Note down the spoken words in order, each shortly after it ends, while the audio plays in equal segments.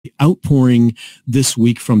outpouring this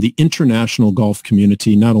week from the international golf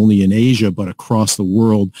community, not only in Asia, but across the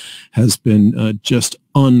world, has been just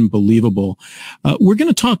unbelievable. We're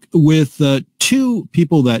going to talk with two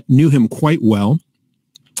people that knew him quite well.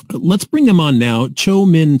 Let's bring them on now. Cho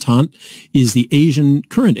Minn Thant is the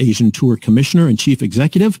current Asian Tour Commissioner and Chief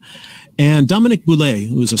Executive, and Dominique Boulet,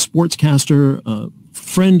 who is a sportscaster,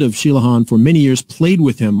 friend of Kyi Hla Han for many years, played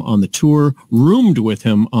with him on the tour, roomed with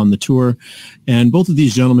him on the tour, and both of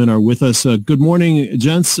these gentlemen are with us. Good morning,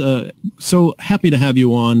 gents. So happy to have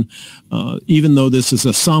you on, even though this is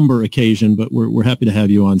a somber occasion, but we're happy to have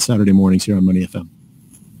you on Saturday mornings here on MoneyFM.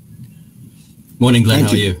 Morning, Glenn.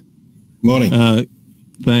 How are you? Morning.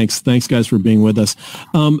 Thanks, guys, for being with us.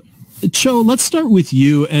 Cho, let's start with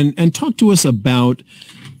you and talk to us about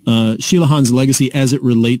Kyi Hla Han's legacy as it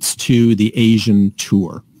relates to the Asian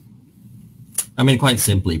Tour. I mean, quite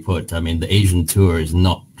simply put, I mean, the Asian Tour is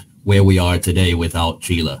not where we are today without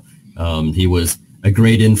Kyi Hla. He was a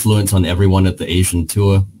great influence on everyone at the Asian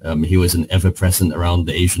Tour. He was an ever-present around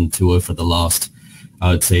the Asian Tour for the last,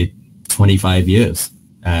 I would say, 25 years.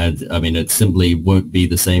 And I mean, it simply won't be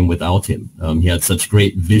the same without him. He had such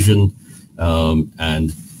great vision,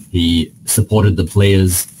 and he supported the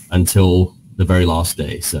players until the very last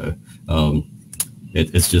day. So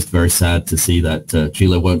it's just very sad to see that Kyi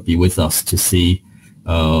Hla won't be with us to see,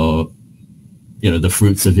 the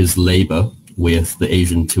fruits of his labor with the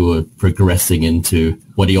Asian Tour progressing into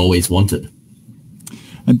what he always wanted.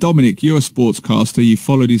 And Dominic, you're a sportscaster. You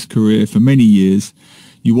followed his career for many years.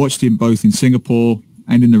 You watched him both in Singapore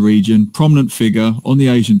and in the region, prominent figure on the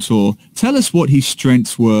Asian Tour. Tell us what his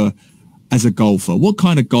strengths were as a golfer. What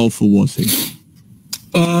kind of golfer was he?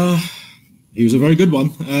 He was a very good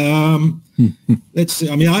one. Let's see.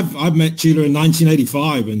 I mean, I've met Kyi Hla in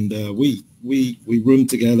 1985, and we roomed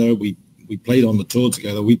together. We played on the tour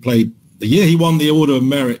together. We played the year he won the Order of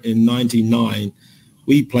Merit in 1999.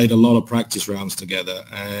 We played a lot of practice rounds together,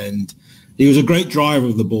 and he was a great driver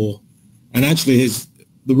of the ball. And actually,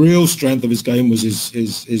 the real strength of his game was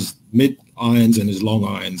his mid irons and his long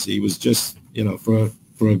irons. He was just, for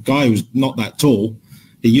a guy who's not that tall,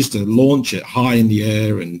 he used to launch it high in the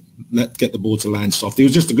air and get the ball to land soft. He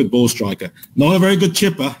was just a good ball striker. Not a very good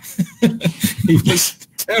chipper. He was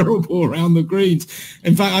terrible around the greens.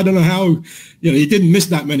 In fact, I don't know how, he didn't miss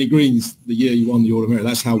that many greens the year he won the Order of Merit.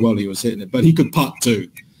 That's how well he was hitting it. But he could putt too.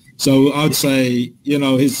 So I'd say,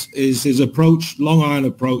 his approach, long iron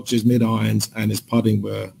approach, his mid irons and his putting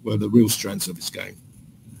were the real strengths of his game.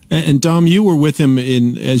 And Dom, you were with him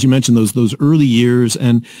in, as you mentioned, those early years,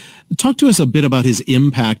 and talk to us a bit about his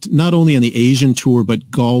impact, not only on the Asian Tour,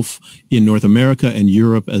 but golf in North America and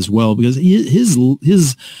Europe as well, because he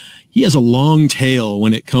has a long tail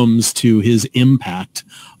when it comes to his impact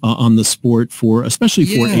on the sport especially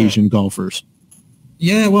for Asian golfers.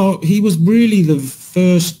 Yeah, well, he was really the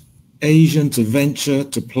first Asian to venture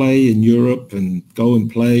to play in Europe and go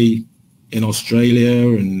and play in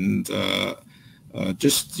Australia, and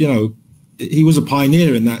he was a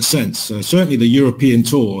pioneer in that sense. Certainly the European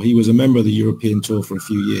Tour, he was a member of the European Tour for a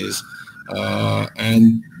few years,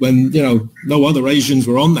 and when no other Asians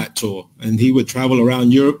were on that tour, and he would travel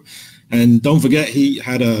around Europe. And don't forget, he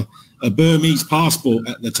had a Burmese passport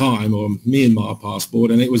at the time, or Myanmar passport,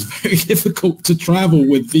 and it was very difficult to travel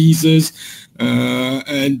with visas.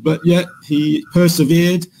 But yet he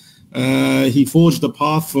persevered. He forged a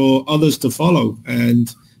path for others to follow.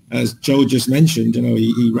 And as Joe just mentioned,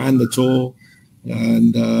 he ran the tour,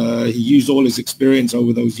 and he used all his experience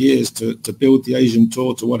over those years to build the Asian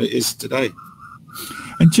Tour to what it is today.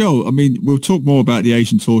 And Joe, I mean, we'll talk more about the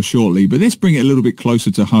Asian Tour shortly, but let's bring it a little bit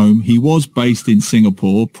closer to home. He was based in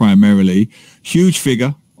Singapore primarily, huge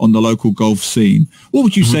figure on the local golf scene. What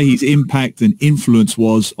would you say his impact and influence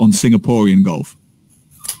was on Singaporean golf?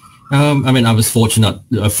 I mean, I was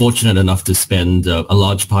fortunate enough to spend a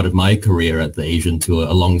large part of my career at the Asian Tour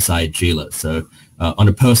alongside Kyi Hla. So on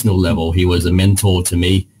a personal level, he was a mentor to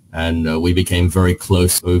me, and we became very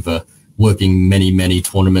close over working many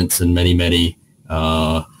tournaments and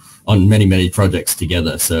on many projects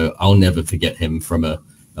together. So I'll never forget him from a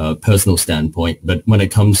personal standpoint. But when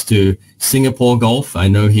it comes to Singapore golf, I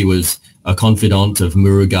know he was a confidant of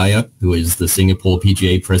Murugaya, who is the Singapore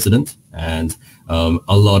PGA president, and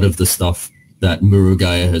a lot of the stuff that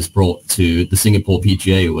Murugaya has brought to the Singapore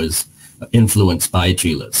PGA was influenced by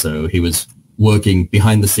Kyi Hla. So he was working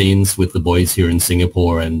behind the scenes with the boys here in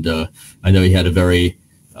Singapore, and I know he had a very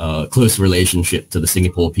close relationship to the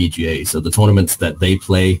Singapore PGA. So the tournaments that they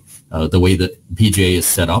play, the way that PGA is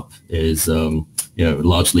set up is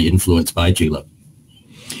largely influenced by Kyi Hla.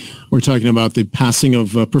 We're talking about the passing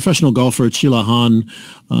of professional golfer Kyi Hla Han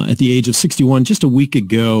at the age of 61 just a week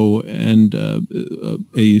ago, and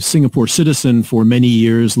a Singapore citizen for many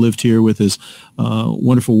years, lived here with his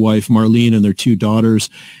wonderful wife Marlene and their two daughters.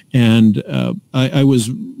 And I was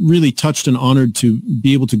really touched and honored to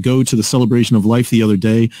be able to go to the celebration of life the other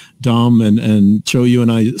day. Dom and Cho, you and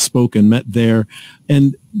I spoke and met there.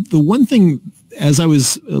 And the one thing, as I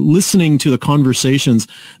was listening to the conversations,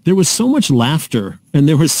 there was so much laughter, and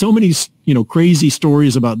there was so many, crazy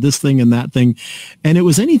stories about this thing and that thing, and it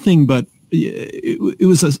was anything but. It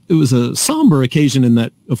was a somber occasion in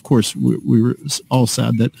that, of course, we were all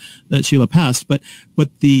sad that Kyi Hla passed, but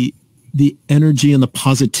the energy and the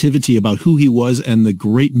positivity about who he was and the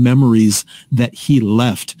great memories that he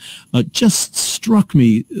left just struck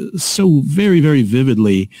me so very, very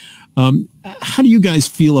vividly. How do you guys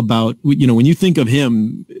feel about, when you think of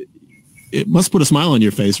him, it must put a smile on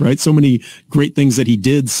your face, right? So many great things that he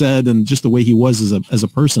did, said, and just the way he was as a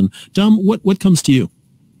person. Dom, what comes to you?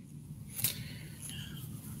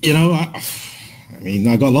 I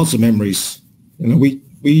got lots of memories.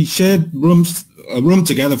 We shared a room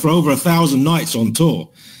together for over 1,000 nights on tour.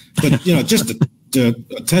 But just a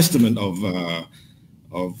testament of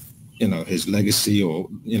his legacy, or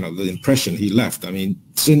the impression he left. I mean,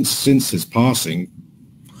 since his passing,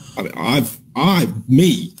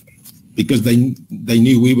 because they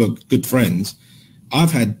knew we were good friends,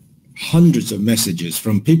 I've had hundreds of messages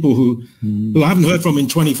from people who I haven't heard from in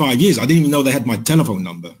 25 years. I didn't even know they had my telephone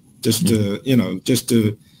number, just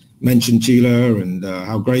to mention Kyi Hla and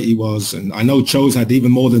how great he was. And I know Cho's had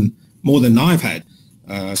even more than I've had.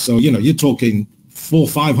 So you're talking 400 or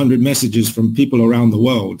 500 messages from people around the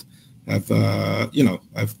world have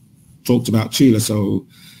talked about Kyi Hla. So,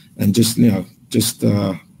 and just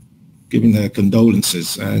giving their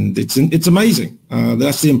condolences, and it's amazing.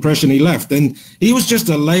 That's the impression he left. And he was just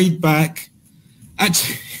a laid back,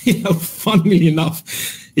 actually, funnily enough,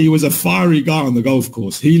 he was a fiery guy on the golf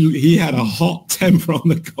course. He had a hot temper on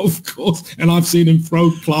the golf course, and I've seen him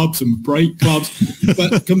throw clubs and break clubs,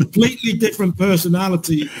 but completely different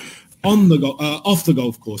personality on the off the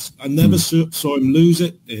golf course. I never saw him lose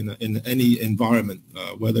it in any environment,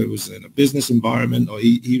 whether it was in a business environment or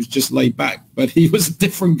he was just laid back. But he was a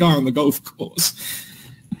different guy on the golf course.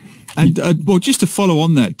 And just to follow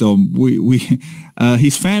on that, Dom, we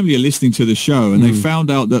his family are listening to the show, and they found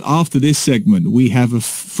out that after this segment we have a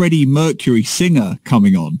Freddie Mercury singer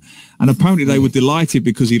coming on, and apparently they were delighted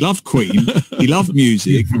because he loved Queen, he loved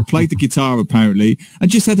music, he played the guitar apparently, and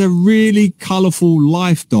just had a really colourful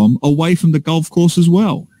life, Dom, away from the golf course as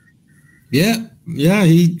well. Yeah.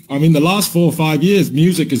 The last 4 or 5 years,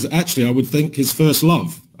 music is actually, I would think, his first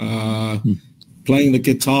love. Playing the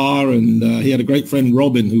guitar, and he had a great friend,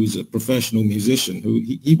 Robin, who's a professional musician, who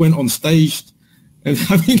he went on stage, and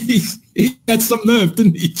he had some nerve,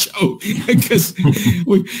 didn't he, Cho? Because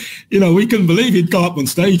we couldn't believe he'd go up on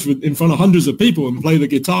stage in front of hundreds of people and play the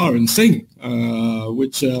guitar and sing,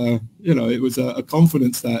 which it was a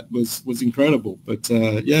confidence that was incredible. But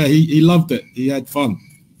he loved it. He had fun.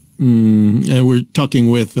 And we're talking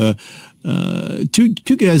with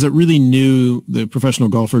two guys that really knew the professional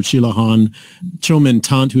golfer Kyi Hla Han, Cho Minn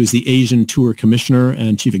Thant, who is the Asian Tour Commissioner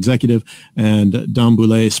and Chief Executive, and Dom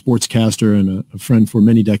Boulet, sportscaster and a friend for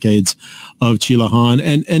many decades of Kyi Hla Han.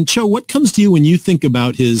 And Cho, what comes to you when you think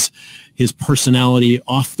about his personality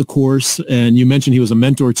off the course? And you mentioned he was a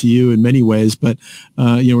mentor to you in many ways, but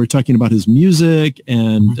we're talking about his music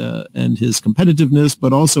and his competitiveness,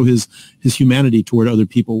 but also his humanity toward other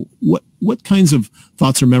people. What kinds of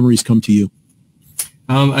thoughts or memories come to you?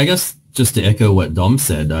 I guess just to echo what Dom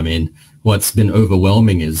said, I mean, what's been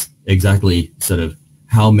overwhelming is exactly sort of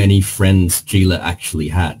how many friends Kyi Hla actually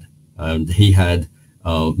had. He had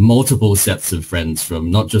multiple sets of friends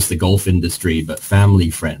from not just the golf industry, but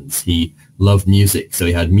family friends. He loved music, so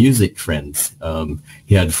he had music friends.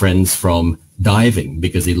 He had friends from diving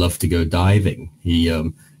because he loved to go diving. He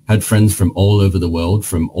had friends from all over the world,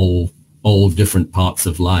 from all different parts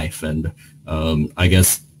of life. And I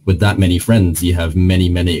guess with that many friends, you have many,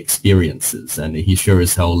 many experiences. And he sure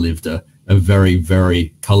as hell lived a very,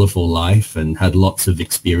 very colorful life and had lots of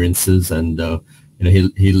experiences. And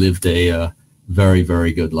he lived a very,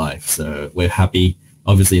 very good life. So we're happy,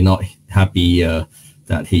 obviously not happy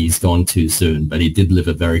that he's gone too soon, but he did live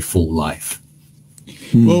a very full life.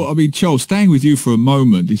 Well, I mean, Cho, staying with you for a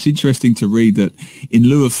moment, it's interesting to read that in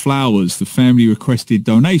lieu of flowers, the family requested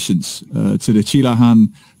donations to the Kyi Hla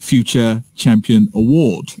Han Future Champion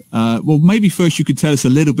Award. Well, maybe first you could tell us a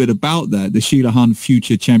little bit about that, the Kyi Hla Han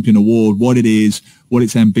Future Champion Award, what it is, what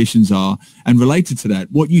its ambitions are, and related to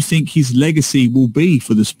that, what you think his legacy will be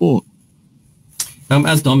for the sport.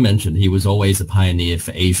 As Dom mentioned, he was always a pioneer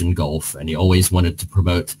for Asian golf, and he always wanted to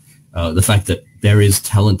promote the fact that there is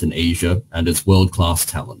talent in Asia, and it's world-class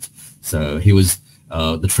talent. So he was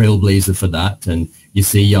the trailblazer for that. And you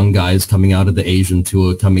see young guys coming out of the Asian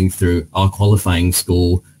Tour, coming through our qualifying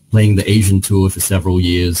school, playing the Asian Tour for several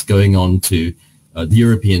years, going on to the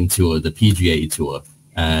European Tour, the PGA Tour.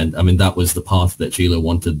 And I mean, that was the path that Kyi Hla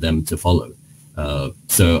wanted them to follow.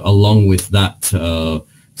 So along with that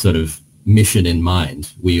sort of mission in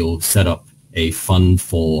mind, we'll set up a fund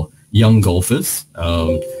for young golfers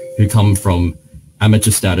who come from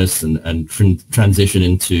amateur status and transition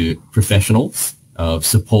into professionals,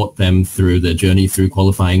 support them through their journey through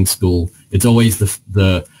qualifying school. It's always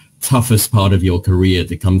the toughest part of your career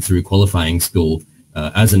to come through qualifying school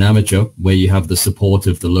as an amateur, where you have the support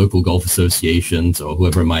of the local golf associations or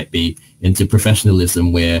whoever it might be, into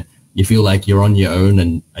professionalism where you feel like you're on your own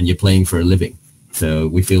and you're playing for a living. So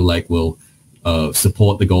we feel like we'll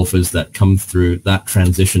support the golfers that come through that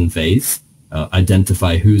transition phase,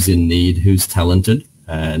 identify who's in need, who's talented,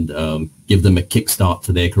 and give them a kickstart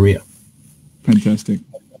to their career. Fantastic.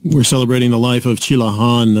 We're celebrating the life of Kyi Hla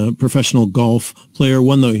Han, a professional golf player,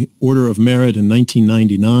 won the Order of Merit in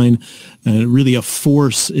 1999, and really a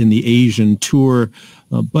force in the Asian Tour,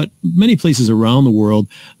 but many places around the world.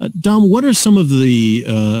 Dom, what are some of the,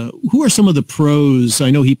 who are some of the pros? I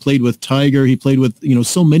know he played with Tiger. He played with,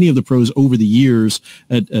 so many of the pros over the years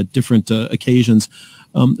at different occasions.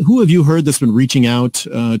 Who have you heard that's been reaching out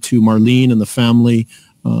to Marlene and the family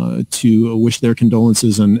to wish their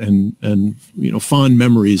condolences and fond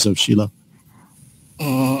memories of Kyi Hla?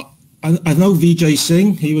 I know Vijay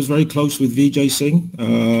Singh. He was very close with Vijay Singh.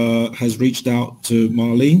 Has reached out to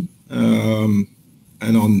Marlene,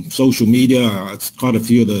 and on social media, quite a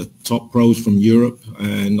few of the top pros from Europe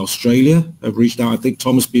and Australia have reached out. I think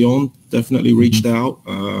Thomas Bjorn definitely reached out.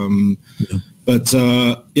 But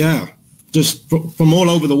just from all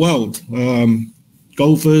over the world,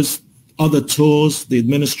 golfers, other tours, the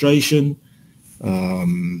administration,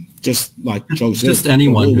 just like Joe said, just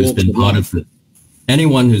anyone who's been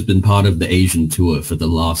part of the Asian Tour for the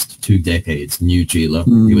last 2 decades knew Kyi Hla.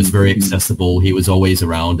 He was very accessible. He was always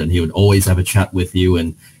around, and he would always have a chat with you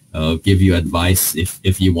and give you advice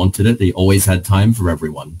if you wanted it. He always had time for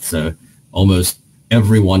everyone. So almost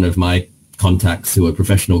every one of my contacts who are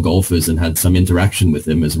professional golfers and had some interaction with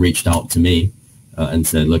him has reached out to me and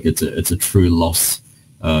said, look, it's a true loss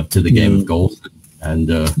to the game of golf, and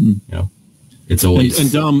it's always.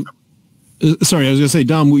 And Dom, sorry, I was going to say,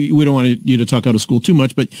 Dom, we don't want you to talk out of school too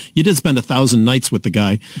much, but you did spend 1,000 nights with the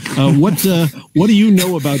guy. What do you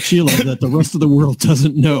know about Kyi Hla that the rest of the world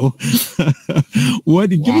doesn't know?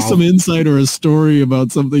 Give us some insight or a story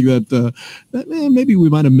about something that maybe we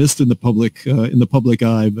might have missed in the public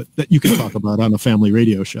eye, but that you can talk about on a family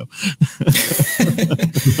radio show.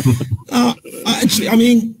 Actually, I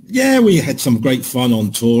mean, we had some great fun on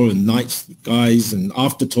tour and nights, guys, and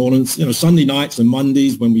after tournaments, Sunday nights and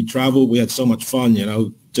Mondays when we traveled, we had so much fun,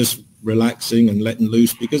 just relaxing and letting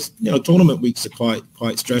loose, because, tournament weeks are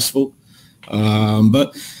quite stressful.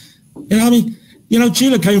 But, Kyi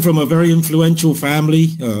Hla came from a very influential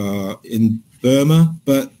family in Burma,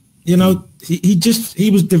 but, he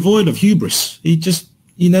was devoid of hubris.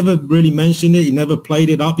 He never really mentioned it. He never played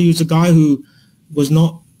it up. He was a guy who was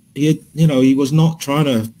not, he was not trying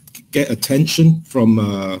to get attention from,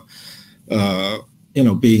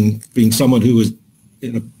 being someone who was,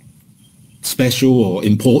 special or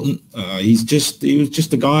important. He was just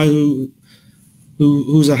a guy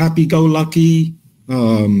who's a happy-go-lucky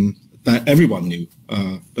that everyone knew.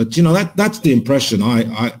 But that's the impression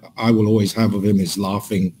I will always have of him, is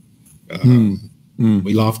laughing.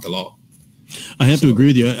 We laughed a lot. I have to agree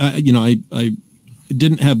with you. I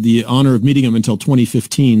didn't have the honor of meeting him until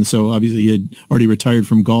 2015. So obviously he had already retired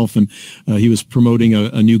from golf, and he was promoting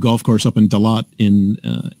a new golf course up in Dalat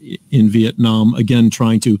in Vietnam, again,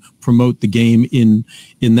 trying to promote the game in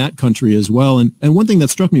that country as well. And one thing that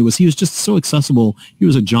struck me was he was just so accessible. He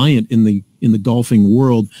was a giant in the golfing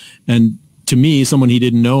world. And to me, someone he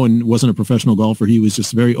didn't know and wasn't a professional golfer, he was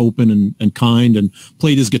just very open and kind, and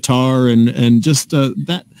played his guitar, and just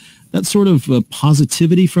that sort of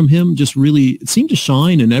positivity from him just really seemed to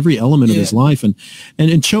shine in every element of his life.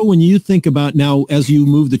 And Cho, when you think about now, as you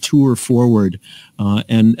move the tour forward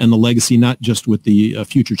and the legacy, not just with the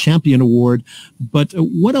Future Champion Award, but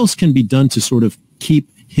what else can be done to sort of keep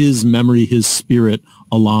his memory, his spirit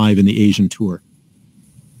alive in the Asian Tour?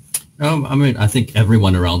 I think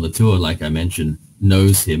everyone around the tour, like I mentioned,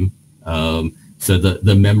 knows him. So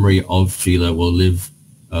the memory of Kyi Hla will live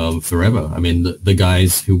forever. I mean, the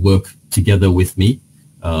guys who work together with me,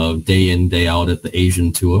 day in, day out at the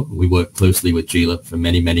Asian Tour. We worked closely with Kyi Hla for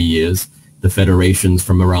many, many years. The federations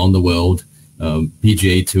from around the world,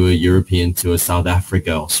 PGA Tour, European Tour, South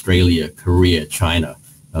Africa, Australia, Korea, China,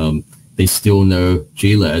 they still know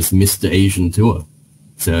Kyi Hla as Mr. Asian Tour.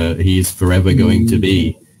 So he's forever going to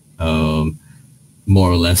be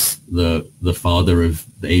more or less the father of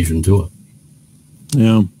the Asian Tour.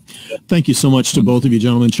 Yeah. Thank you so much to both of you,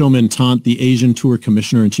 gentlemen. Cho Minn Thant, the Asian Tour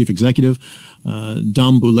Commissioner and Chief Executive.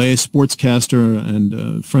 Dom Boulet, sportscaster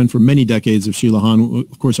and friend for many decades of Kyi Hla Han.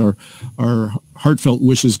 Of course, our heartfelt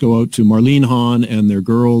wishes go out to Marlene Han and their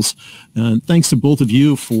girls. And thanks to both of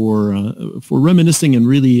you for reminiscing and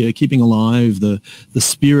really keeping alive the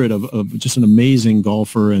spirit of just an amazing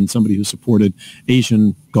golfer and somebody who supported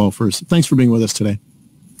Asian golfers. Thanks for being with us today.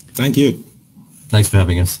 Thank you. Thanks for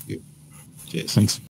having us. Cheers. Thanks.